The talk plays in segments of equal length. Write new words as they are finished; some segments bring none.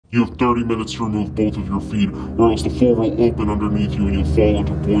You have 30 minutes to remove both of your feet, or else the floor will open underneath you and you'll fall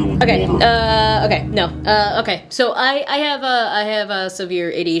into boiling water. Okay. So I have a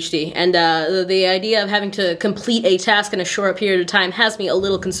severe ADHD, and the idea of having to complete a task in a short period of time has me a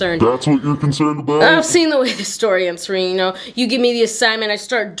little concerned. That's what you're concerned about? I've seen the way this story ends, Serene. You know, you give me the assignment, I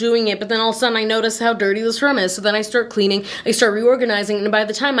start doing it, but then all of a sudden I notice how dirty this room is, so then I start cleaning, I start reorganizing, and by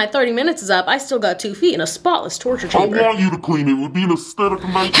the time my 30 minutes is up, I still got 2 feet in a spotless torture chamber. I want you to clean it. It would be an aesthetic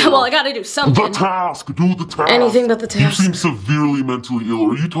nightmare. Well, I gotta do something. The task! Do the task! Anything but the task. You seem severely mentally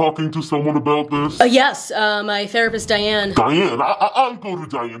ill. Are you talking to someone about this? Yes, my therapist, Diane. Diane? I'll go to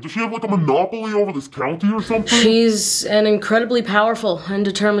Diane. Does she have like a monopoly over this county or something? She's an incredibly powerful and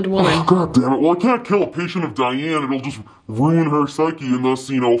determined woman. Oh, God damn it. Well, I can't kill a patient of Diane. It'll just ruin her psyche and thus,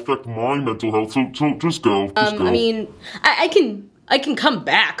 you know, affect my mental health. So just go. Just go. I mean, I can come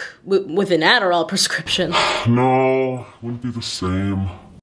back with an Adderall prescription. No, wouldn't be the same.